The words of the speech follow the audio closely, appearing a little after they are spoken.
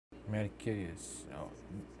Mercurius. Oh,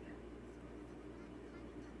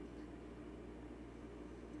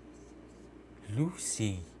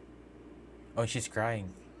 Lucy. Oh, she's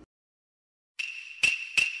crying.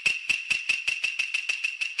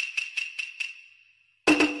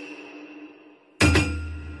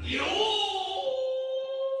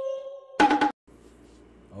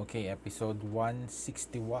 Okay, episode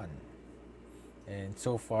 161. And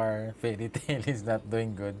so far, Fairy Tail is not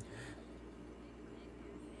doing good.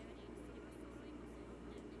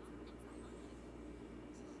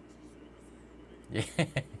 Yeah.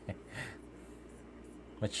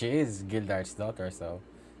 But she is Gildart's daughter, so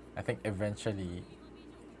I think eventually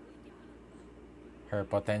her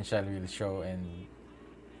potential will show, and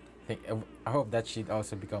I hope that she'd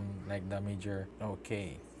also become like the major.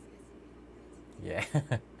 Okay. Yeah.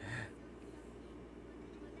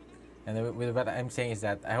 And with what I'm saying is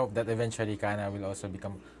that I hope that eventually Kana will also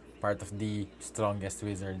become part of the strongest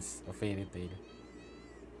wizards of Fairy Tail.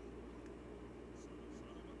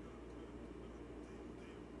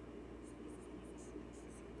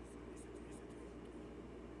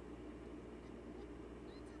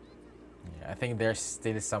 Yeah, I think they're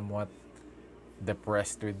still somewhat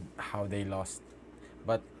depressed with how they lost,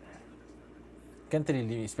 but can't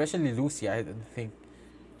really, especially Lucy. I don't think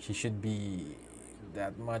she should be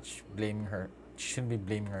that much blaming her. She shouldn't be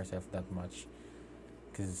blaming herself that much,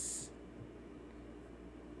 because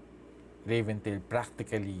Raventail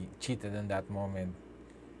practically cheated in that moment.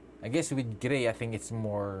 I guess with Gray, I think it's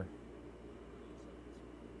more.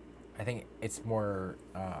 I think it's more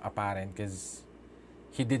apparent because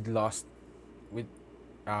he did lost with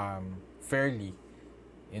fairly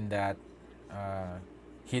in that uh,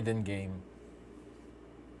 hidden game.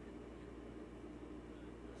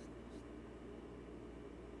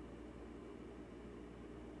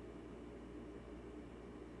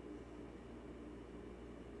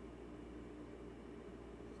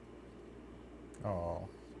 Oh.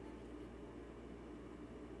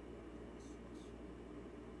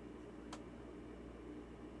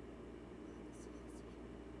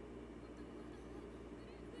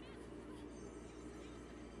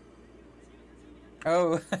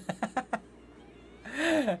 Oh.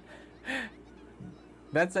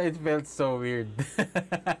 That's why it felt so weird.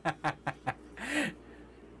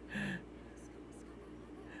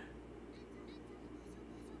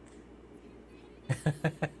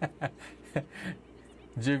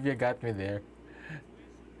 Juvia got me there.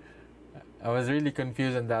 I was really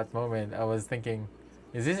confused in that moment. I was thinking,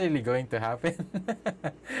 is this really going to happen?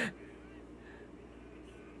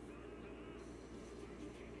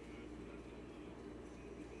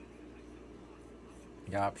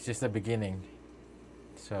 Yeah, it's just the beginning.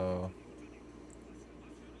 So,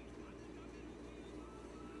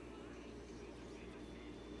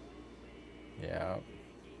 yeah.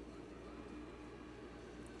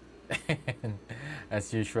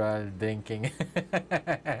 As usual, drinking.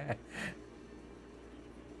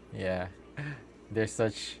 Yeah. They're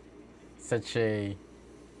such a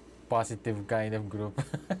positive kind of group.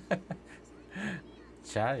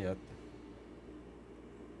 Chariot.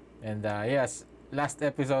 And yes, last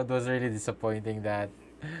episode was really disappointing that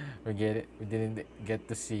we didn't get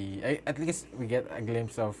to see. At least we get a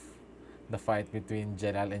glimpse of the fight between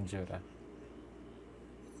Jelal and Jura.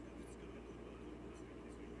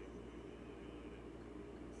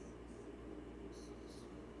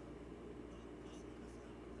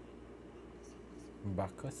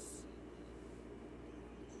 Bacchus.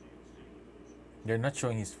 They're not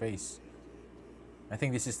showing his face. I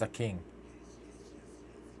think this is the king.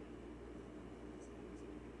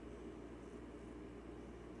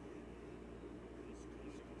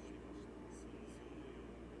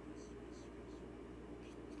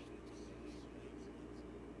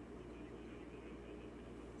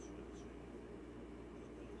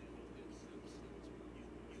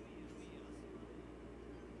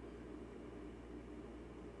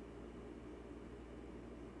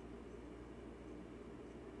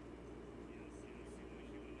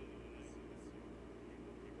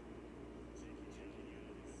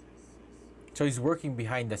 So he's working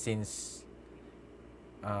behind the scenes,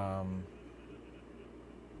 um,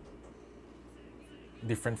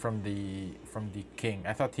 different from the king.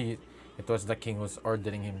 I thought it was the king who's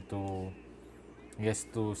ordering him to, I guess,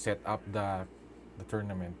 to set up the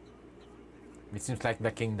tournament. It seems like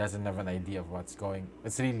the king doesn't have an idea of what's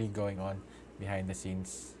really going on behind the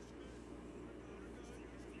scenes.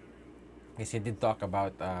 Yes, he did talk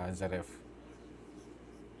about Zaref.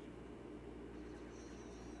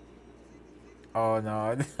 Oh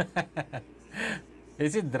no.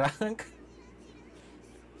 Is he drunk?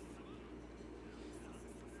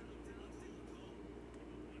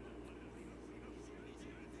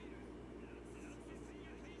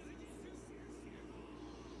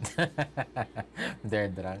 They're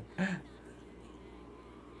drunk.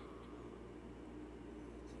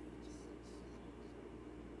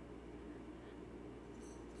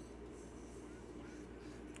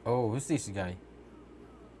 Oh, who's this guy?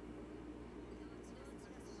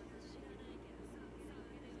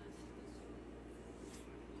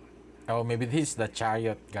 Oh, maybe this is the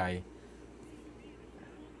chariot guy.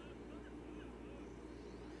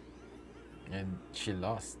 And she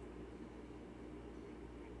lost.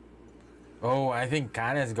 Oh, I think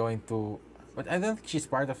Kana is going to. But I don't think she's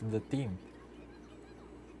part of the team.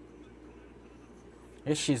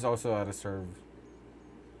 Yes, she's also a reserve.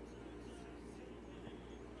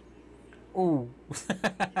 Oh.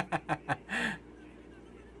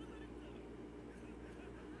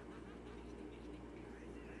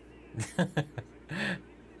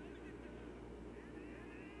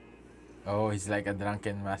 Oh, he's like a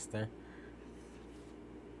drunken master.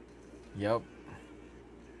 Yup.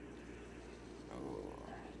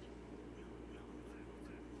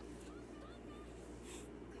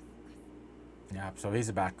 Yep, so he's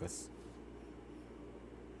Bacchus.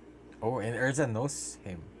 Oh, and Urza knows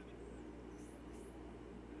him.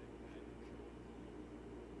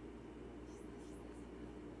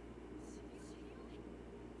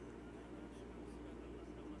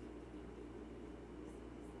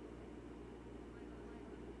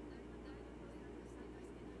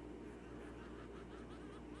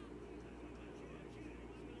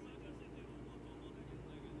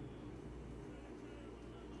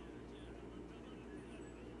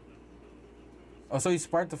 Also, he's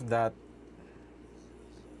part of that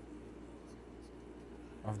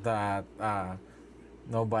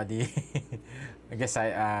nobody. I guess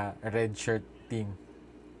red shirt team.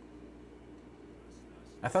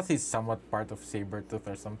 I thought he's somewhat part of Sabretooth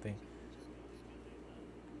or something.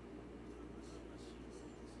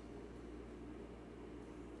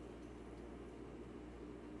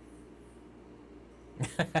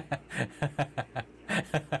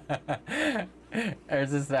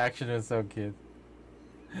 Urza's action was so cute.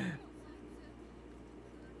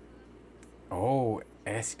 Oh,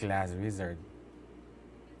 S-class wizard.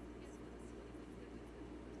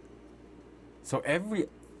 So every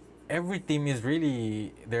team is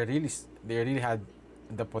really they really had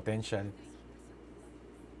the potential.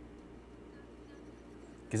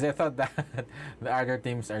 Because I thought that the other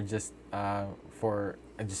teams are just for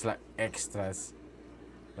just like extras,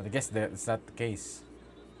 but I guess that's not the case.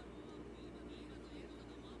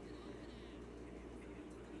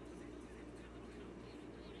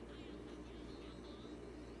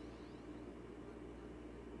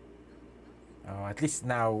 At least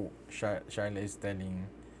now Charlotte is telling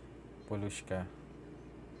Polushka.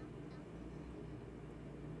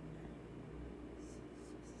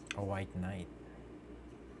 A white knight.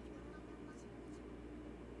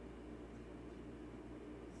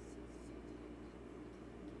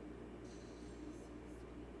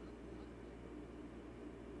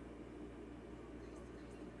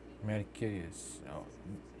 Mercurius. Oh.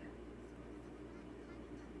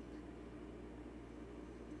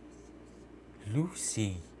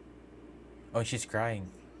 Lucy. Oh, she's crying.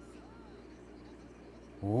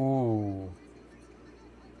 Ooh.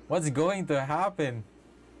 What's going to happen?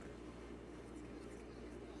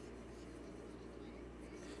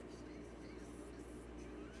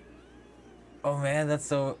 Oh man, that's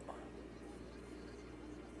so.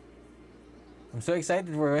 I'm so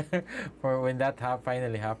excited for for when that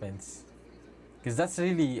finally happens, because that's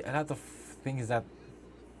really a lot of things that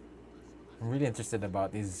I'm really interested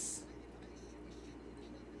about. Is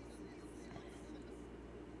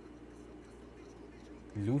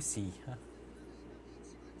Lucy? Huh?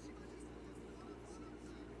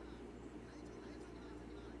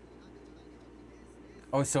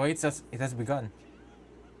 Oh, so it has begun.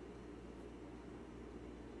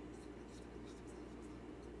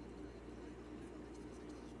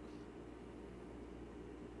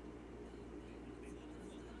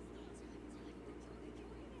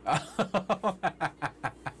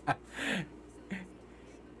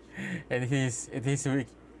 And it is weak.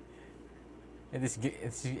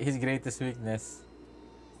 It's his greatest weakness.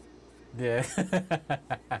 Yeah.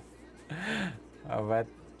 But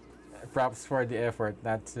props for the effort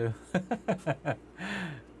not to.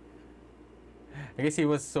 I guess he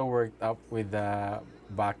was so worked up with the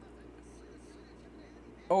back.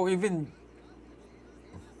 Oh, even.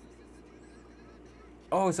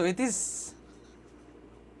 Oh, so it is.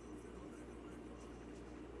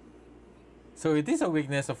 So it is a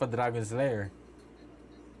weakness of a dragon slayer.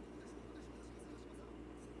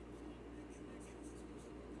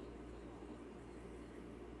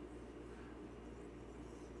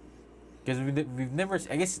 Because we've never.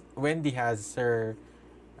 I guess Wendy has her.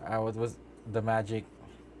 What was the magic?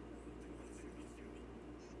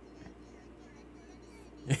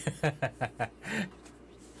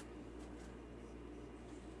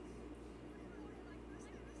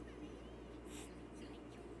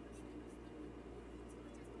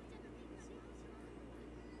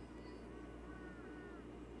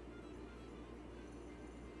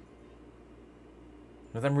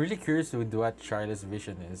 But I'm really curious with what Charlotte's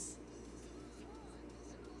vision is.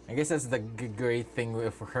 I guess that's the great thing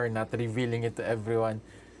with her not revealing it to everyone,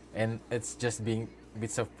 and it's just being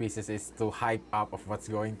bits of pieces is to hype up of what's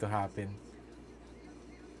going to happen.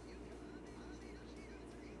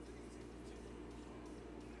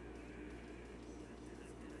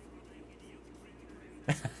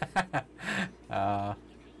 uh,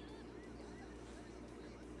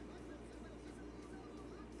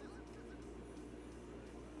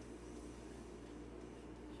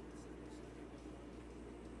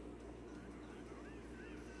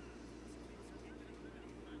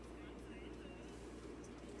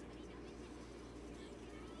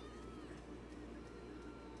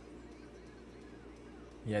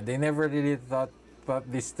 yeah, they never really thought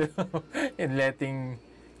this too in letting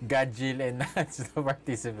Gajil and Nats to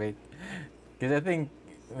participate. Because I think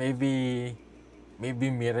maybe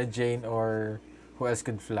Mira Jane or who else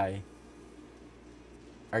could fly.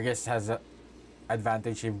 I guess has a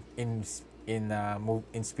advantage in move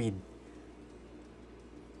in speed.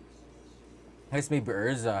 I guess maybe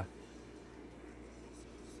Urza.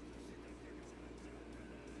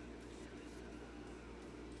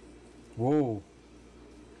 Whoa.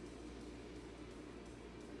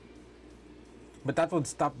 But that would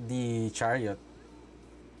stop the chariot,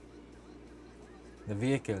 the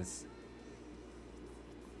vehicles.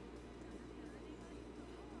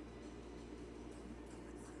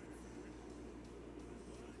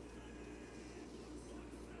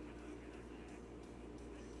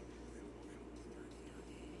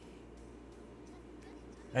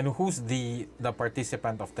 And who's the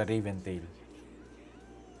participant of the Raven Tail?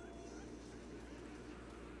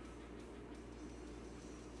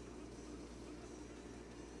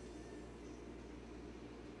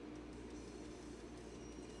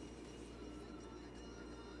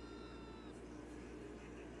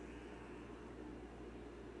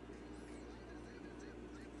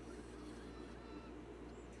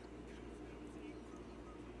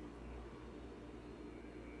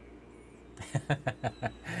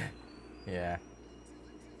 Yeah.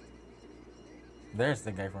 There's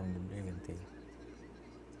the guy from the Raven Tail.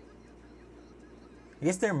 I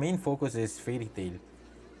guess their main focus is Fairy Tail,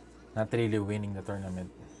 not really winning the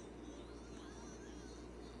tournament.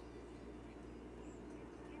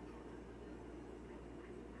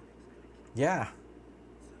 Yeah.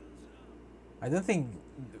 I don't think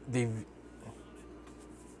they've.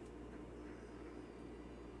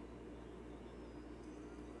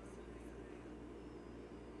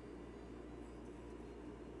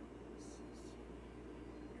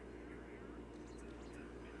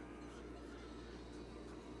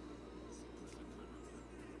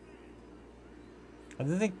 I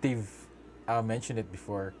don't think they've mentioned it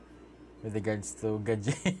before with regards to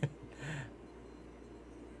Gajin.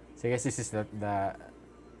 So I guess this is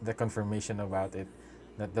the confirmation about it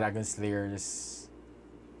that Dragon Slayer is,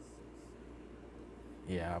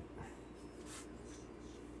 yeah.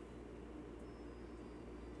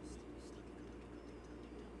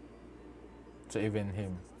 So even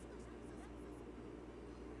him.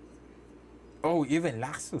 Oh, even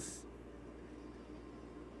Laxus.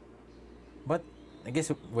 But I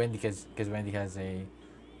guess Wendy, because Wendy has a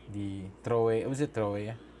the throwaway. Was it throwaway?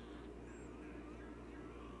 Yeah?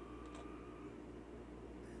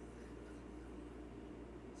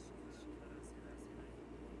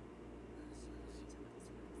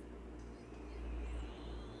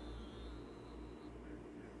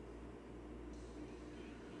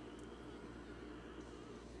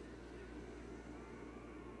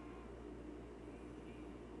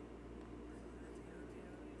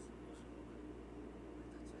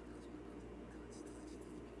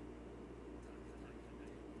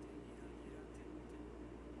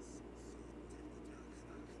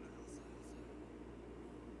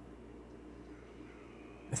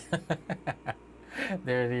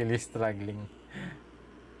 They're really struggling.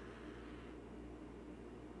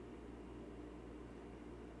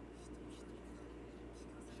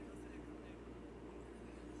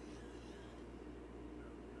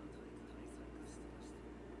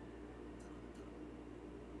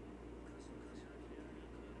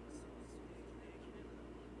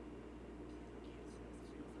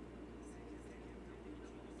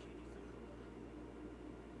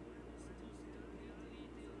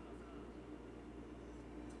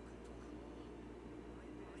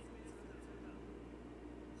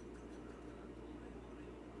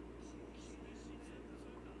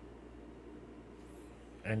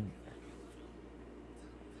 and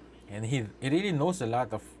he really knows a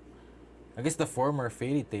lot of, I guess, the former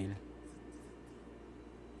fairy tale.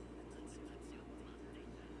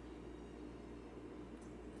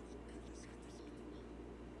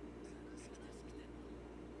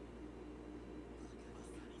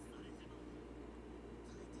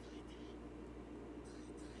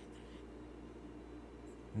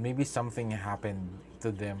 Maybe something happened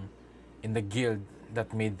to them in the guild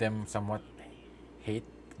that made them somewhat hate.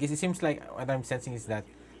 Because it seems like what I'm sensing is that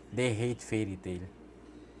they hate fairy tale.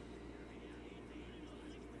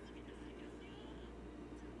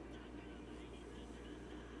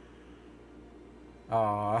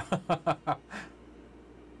 Oh.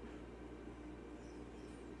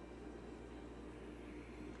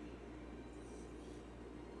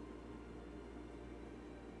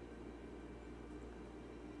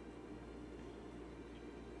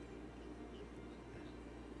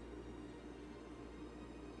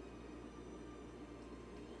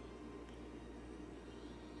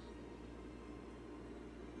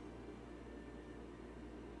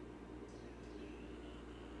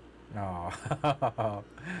 Oh.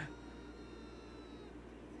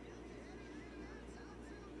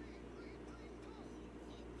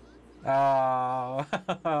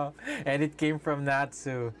 Oh. And it came from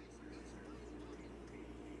Natsu.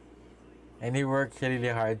 And he worked really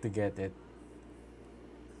hard to get it.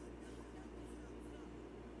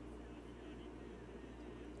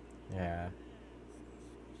 Yeah.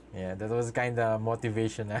 Yeah, that was kind of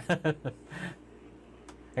motivation. I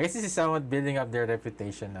guess this is somewhat building up their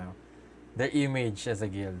reputation now. Their image as a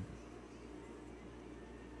guild.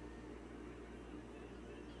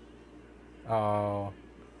 Oh.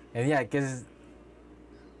 And yeah, because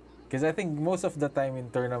I think most of the time in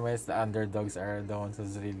tournaments, the underdogs are the ones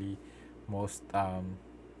who's really most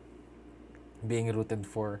being rooted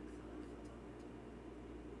for.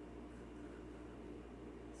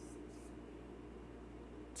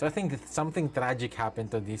 So I think that something tragic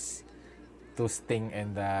happened to this, to Sting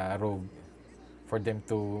and the Rogue, for them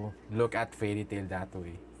to look at Fairy Tail that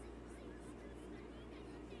way.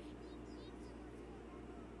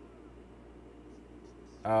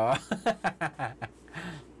 Uh,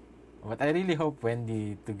 but I really hope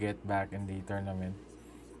Wendy to get back in the tournament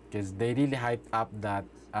because they really hyped up that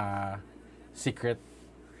secret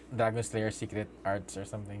Dragon Slayer secret arts or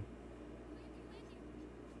something.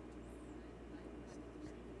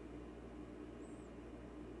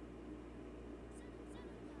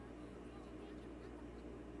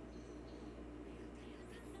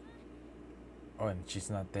 Oh, and she's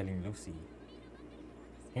not telling Lucy.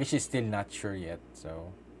 I guess she's still not sure yet,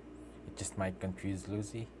 so it just might confuse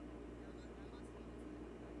Lucy.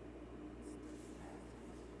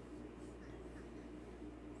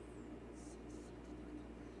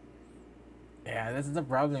 Yeah, that's the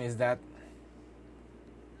problem is that,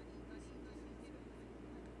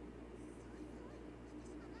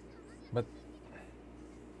 but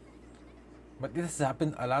this has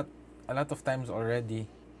happened a lot of times already.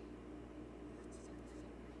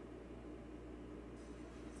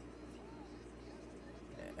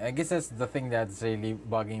 I guess that's the thing that's really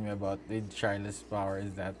bugging me about with Charlotte's power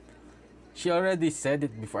is that she already said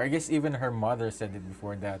it before. I guess even her mother said it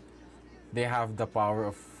before that they have the power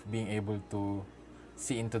of being able to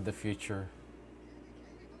see into the future.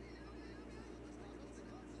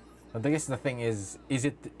 But I guess the thing is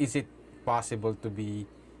it possible to be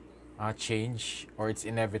change, or it's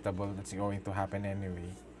inevitable that's going to happen anyway,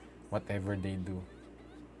 whatever they do.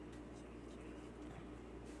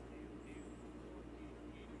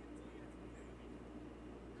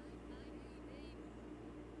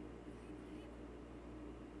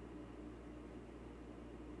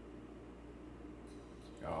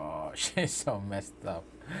 Oh, she's so messed up.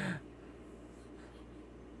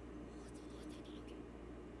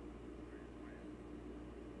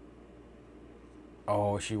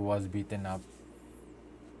 Oh, she was beaten up.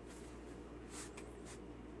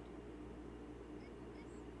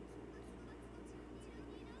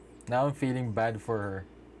 Now I'm feeling bad for her.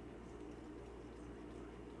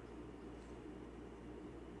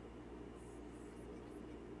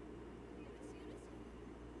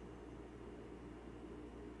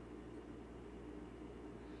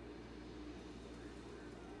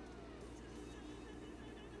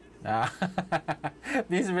 Ah,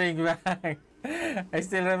 this bring back. I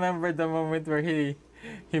still remember the moment where he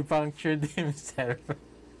punctured himself.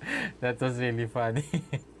 That was really funny.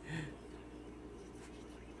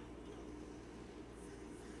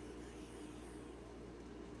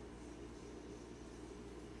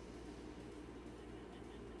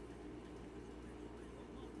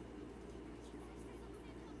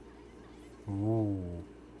 Ooh.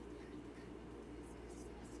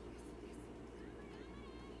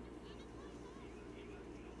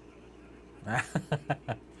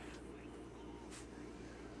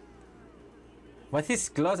 But his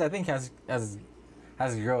claws, I think, has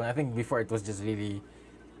grown. I think before it was just really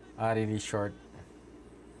really short.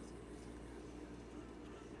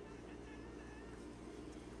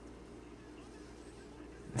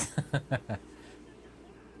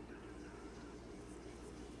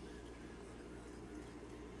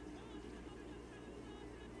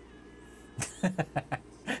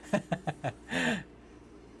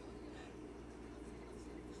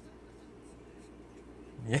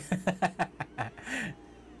 Yeah.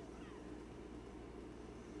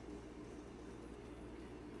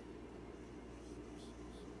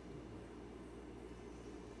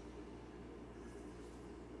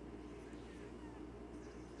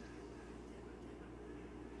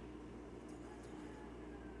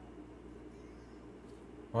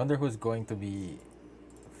 Wonder who's going to be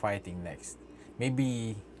fighting next.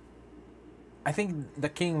 Maybe I think the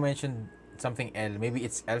king mentioned something L. Maybe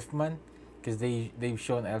it's Elfman, because they've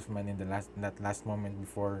shown Elfman in the last moment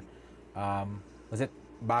before. Was it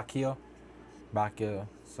Bakio? Bakio.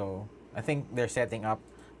 So I think they're setting up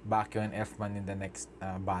Bakio and Elfman in the next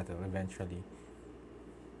battle eventually.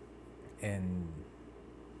 And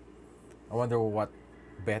I wonder what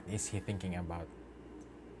bet is he thinking about.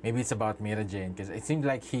 Maybe it's about Mira Jane, because it seems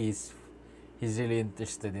like he's really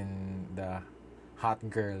interested in the hot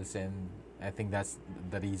girls, and I think that's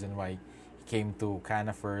the reason why he came to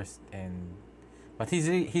Kana first. And but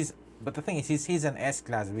he's but the thing is he's an S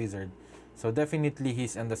class wizard, so definitely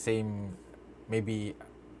he's on the same, maybe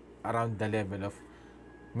around the level of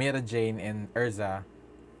Mira Jane and Urza.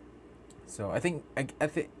 So I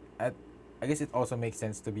guess it also makes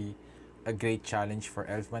sense to be a great challenge for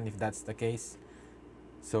Elfman if that's the case.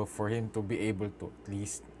 So for him to be able to at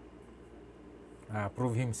least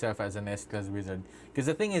prove himself as an S class wizard, because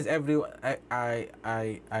the thing is, I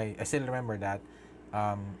still remember that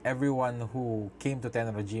everyone who came to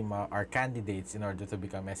Tenrojima are candidates in order to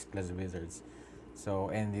become S class wizards. So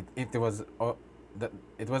and it was that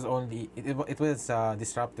it was only it was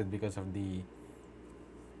disrupted because of the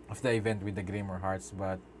event with the Grimoire Hearts,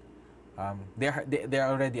 but they're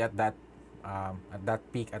already at that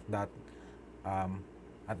peak, um,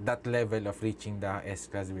 at that level of reaching the S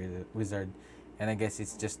class wizard, and I guess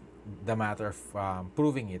it's just the matter of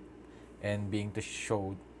proving it and being to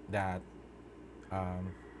show that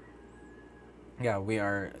um, yeah,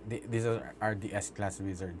 these are the S class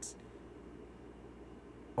wizards.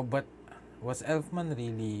 Oh, but was Elfman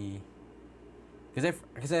really?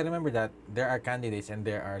 Because I remember that there are candidates and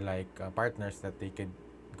there are like partners that they could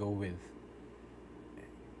go with.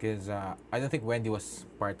 Because I don't think Wendy was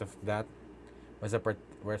part of that.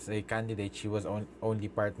 Was a candidate. She was only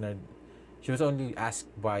partnered. She was only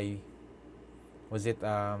asked by, was it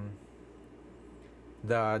the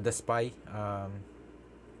spy,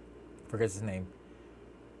 forget his name,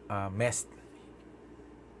 Mest.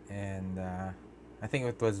 And I think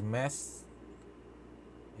it was Mest.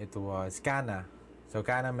 It was Kana. So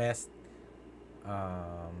Kana, Mest.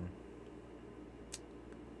 Um,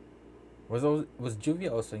 was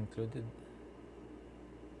Juvia also included?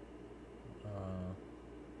 Uh,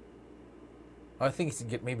 I think it's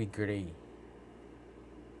maybe Gray,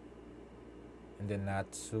 and then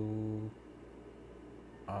Natsu.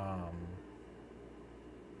 Um,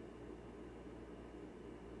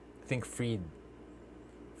 I think Freed,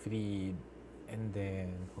 and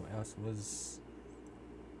then who else was?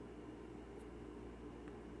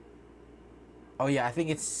 Oh yeah, I think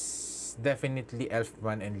it's definitely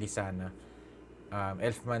Elfman and Lisana.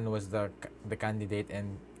 Elfman was the candidate,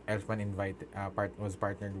 and Elfman was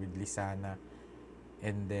partnered with Lisana,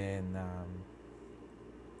 and then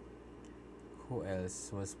who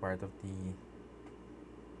else was part of the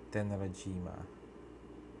Tenrajima?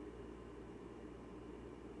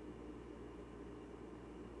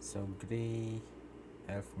 So Gray,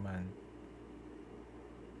 Elfman,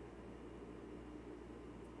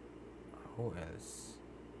 who else?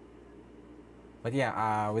 But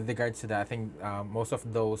yeah, with regards to that, I think most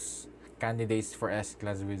of those candidates for S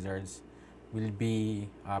class wizards will be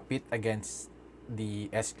pit against the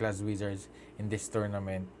S class wizards in this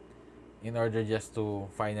tournament, in order just to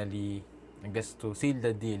finally, I guess, to seal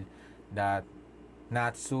the deal that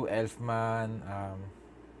Natsu, Elfman,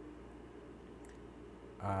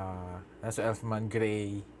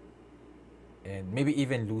 Gray, and maybe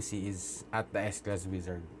even Lucy is at the S class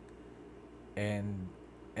wizard. And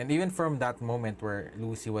even from that moment where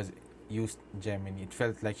Lucy was used Gemini, it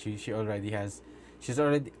felt like she's already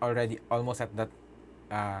almost at that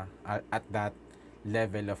at that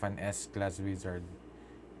level of an S class wizard.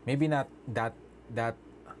 Maybe not that not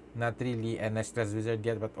really an S class wizard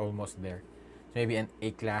yet, but almost there. So maybe an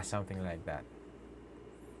A class, something like that.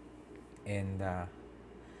 And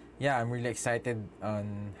yeah, I'm really excited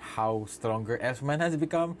on how stronger Elfman has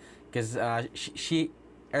become, because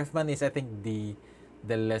Elfman is, I think, the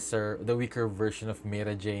weaker version of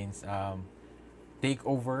Mira Jane's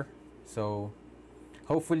takeover. So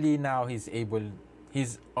hopefully now he's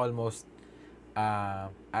almost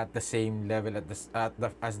at the same level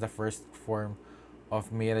as the first form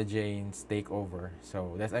of Mira Jane's takeover.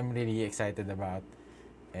 So that's I'm really excited about,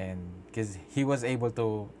 and because he was able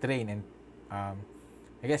to train and um,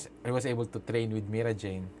 I guess he was able to train with Mira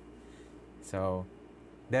Jane. So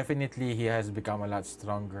definitely he has become a lot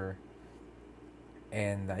stronger.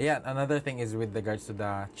 And yeah, another thing is with regards to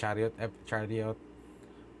the chariot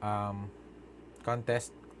um,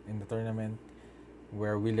 contest in the tournament,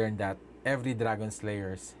 where we learned that every Dragon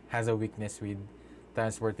Slayers has a weakness with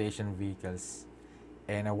transportation vehicles,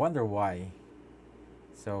 and I wonder why.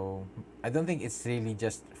 So I don't think it's really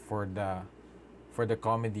just for the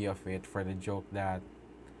comedy of it, for the joke that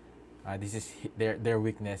this is their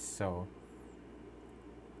weakness. So,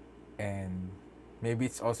 and maybe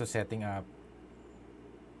it's also setting up,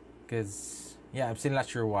 because yeah, I'm still not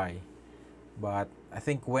sure why, but I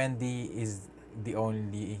think Wendy is the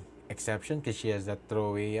only exception, because she has that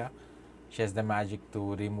throwaway. She has the magic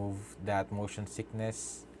to remove that motion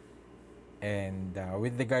sickness. And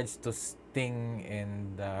with regards to Sting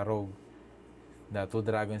and Rogue, the two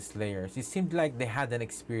Dragon Slayers, it seemed like they had an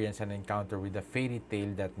experience, an encounter with a fairy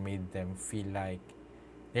tale that made them feel like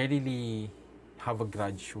they really have a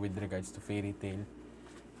grudge with regards to fairy tale.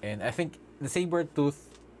 And I think the saber tooth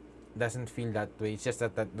doesn't feel that way. It's just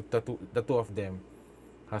that, the two of them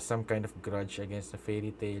has some kind of grudge against the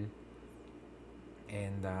fairy tale.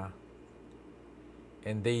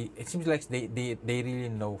 And they it seems like they really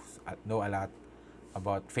know a lot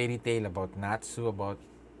about fairy tale, about Natsu, about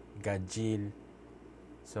Gajil.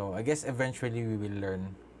 So I guess eventually we will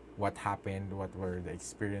learn what happened, what were the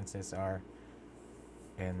experiences are,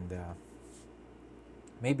 and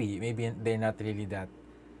maybe they're not really that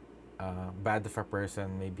bad of a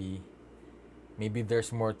person. Maybe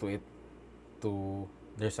there's more to it. To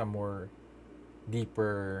There's a more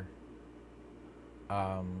deeper,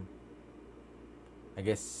 um, I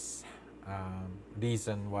guess,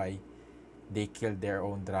 reason why they killed their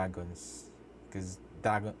own dragons. Because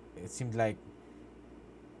dragon, it seemed like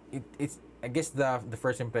it's. I guess the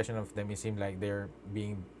first impression of them, it seemed like they're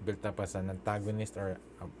being built up as an antagonist or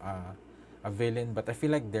a villain, but I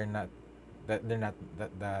feel like they're not. That they're not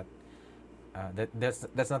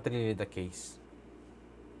that's not really the case.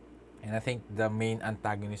 And I think the real main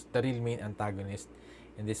antagonist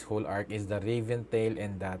in this whole arc is the Raven Tail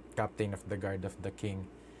and that captain of the guard of the king,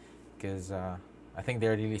 because I think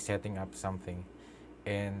they're really setting up something.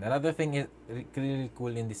 And another thing is really cool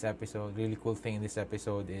thing in this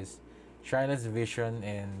episode is Charlotte's vision,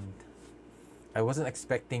 and I wasn't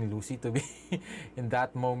expecting Lucy to be in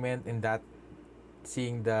that moment, in that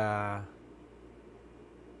seeing the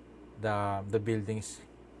buildings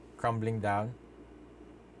crumbling down.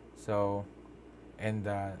 So, and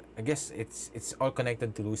I guess it's all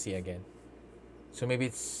connected to Lucy again. So maybe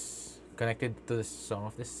it's connected to the song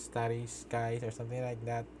of the Starry Skies or something like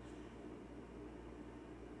that.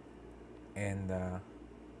 And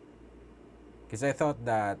because I thought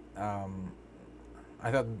the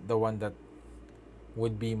one that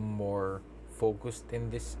would be more focused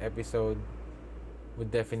in this episode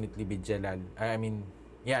would definitely be Jalal. I mean,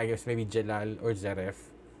 yeah, I guess maybe Jalal or Zaref.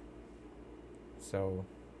 So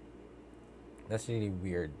that's really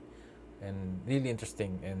weird and really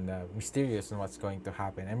interesting and mysterious on what's going to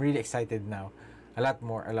happen. I'm really excited now, a lot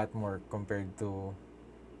more compared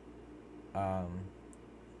um,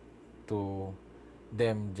 to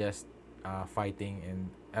them just fighting and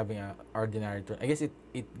having a ordinary turn. I guess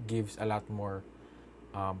it gives a lot more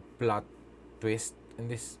plot twist in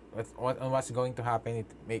this on what's going to happen.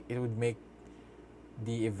 It would make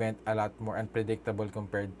the event a lot more unpredictable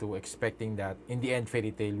compared to expecting that in the end Fairy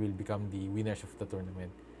Tail will become the winners of the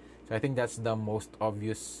tournament. So I think that's the most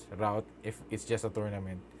obvious route if it's just a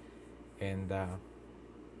tournament, and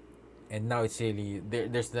now it's really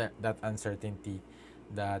there's that uncertainty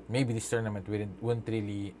that maybe this tournament wouldn't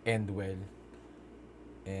really end well,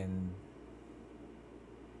 and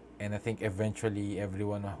I think eventually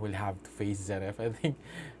everyone will have to face Zeref. I think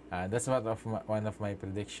that's one of my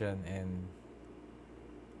prediction. And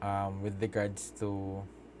with regards to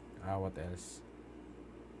what else?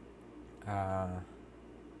 I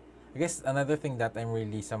guess another thing that I'm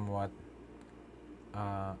really somewhat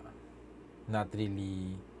uh, not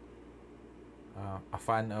really a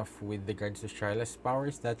fan of with regards to Charlotte's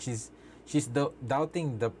powers, that she's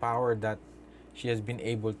doubting the power that she has been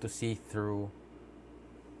able to see through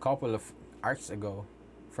couple of arcs ago,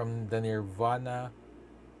 from the Nirvana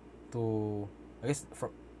to, I guess, from,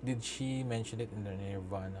 did she mention it in the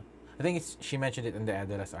Nirvana? I think it's she mentioned it in the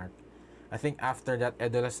Edolas arc. I think after that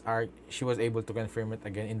Edolas arc, she was able to confirm it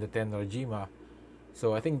again in the Tenrojima.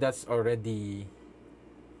 So I think that's already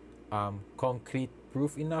concrete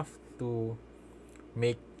proof enough to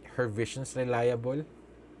make her visions reliable.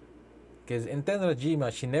 Because in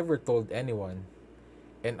Tenrojima, she never told anyone,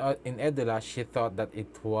 and in Edolas, she thought that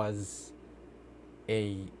it was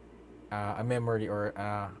a a memory or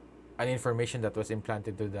an information that was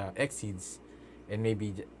implanted to the Exceeds, and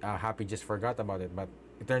maybe Happy just forgot about it. But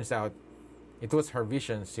it turns out it was her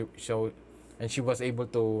vision. So, and she was able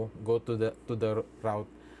to go to the route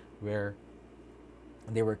where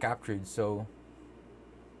they were captured. So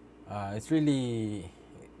it's really,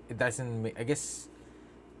 it doesn't make, I guess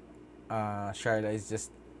Sharla is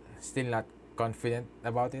just still not confident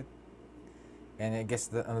about it. And I guess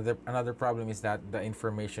another problem is that the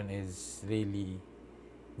information is really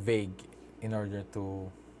vague in order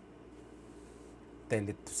to tell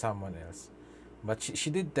it to someone else. But she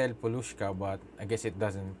did tell Polushka, but I guess it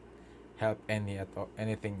doesn't help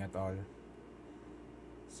anything at all.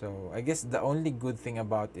 So I guess the only good thing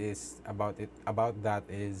about that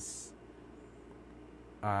is,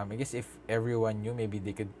 I guess if everyone knew, maybe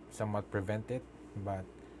they could somewhat prevent it. But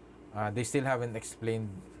they still haven't explained.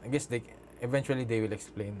 I guess they eventually they will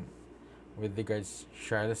explain with regards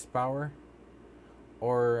Charlotte's power,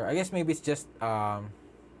 or I guess maybe it's just the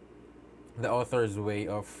author's way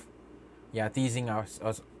of, yeah, teasing us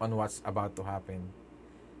on what's about to happen,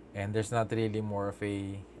 and there's not really more of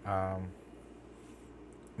a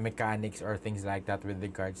mechanics or things like that with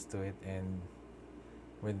regards to it, and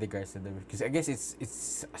with regards to the, because I guess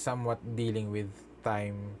it's somewhat dealing with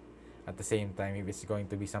time at the same time, if it's going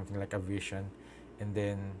to be something like a vision, and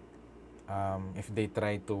then if they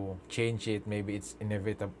try to change it, maybe it's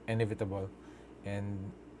inevitable,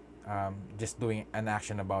 and just doing an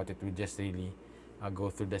action about it would just really go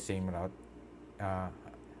through the same route uh,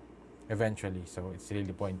 eventually. So it's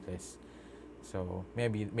really pointless. So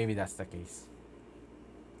maybe that's the case.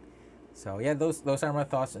 So yeah, those are my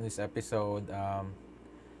thoughts on this episode.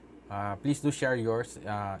 Please do share yours,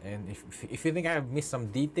 and if you think I have missed some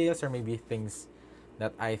details or maybe things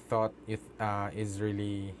that I thought is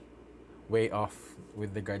really way off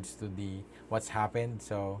with regards to the what's happened.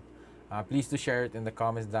 So please do share it in the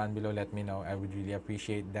comments down below. Let me know. I would really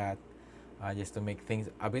appreciate that, just to make things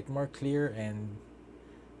a bit more clear, and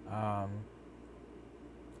um,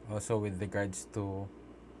 also with regards to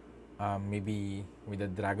maybe with the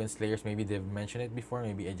Dragon Slayers, maybe they've mentioned it before.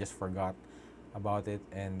 Maybe I just forgot about it,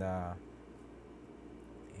 and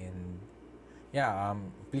yeah,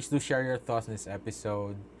 please do share your thoughts on this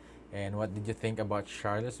episode, and what did you think about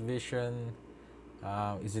Charlotte's vision?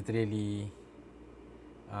 Is it really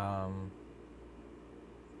um,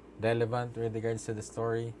 relevant with regards to the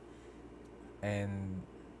story, and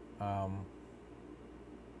um,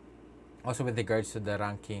 also with regards to the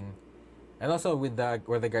ranking, and also with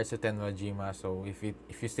regards to Tenwajima. So if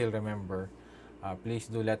you still remember, please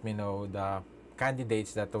do let me know the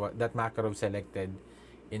candidates that Makarov selected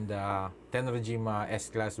in the Tenrojima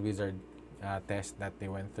S-Class Wizard test that they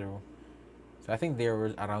went through. So I think there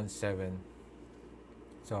were around 7.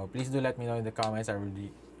 So please do let me know in the comments. I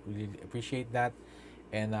really appreciate that.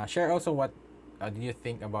 And share also what do you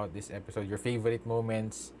think about this episode, your favorite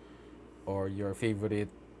moments, or your favorite,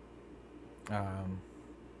 I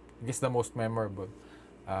guess the most memorable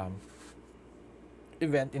um,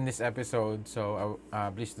 event in this episode. So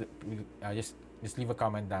please just leave a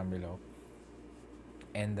comment down below,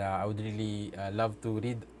 and I would really love to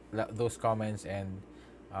read those comments, and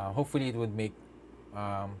hopefully it would make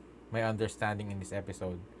my understanding in this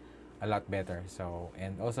episode a lot better. So,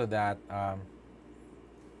 and also that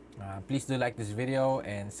please do like this video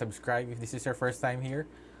and subscribe if this is your first time here,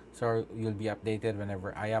 so you'll be updated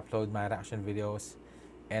whenever I upload my reaction videos.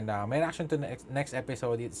 And my reaction to the next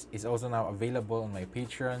episode is also now available on my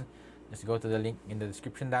Patreon. Just go to the link in the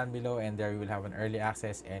description down below, and there you will have an early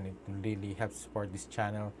access, and it will really help support this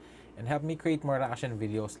channel and help me create more reaction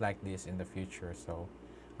videos like this in the future. So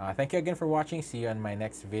thank you again for watching. See you on my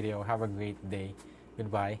next video. Have a great day.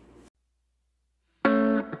 Goodbye.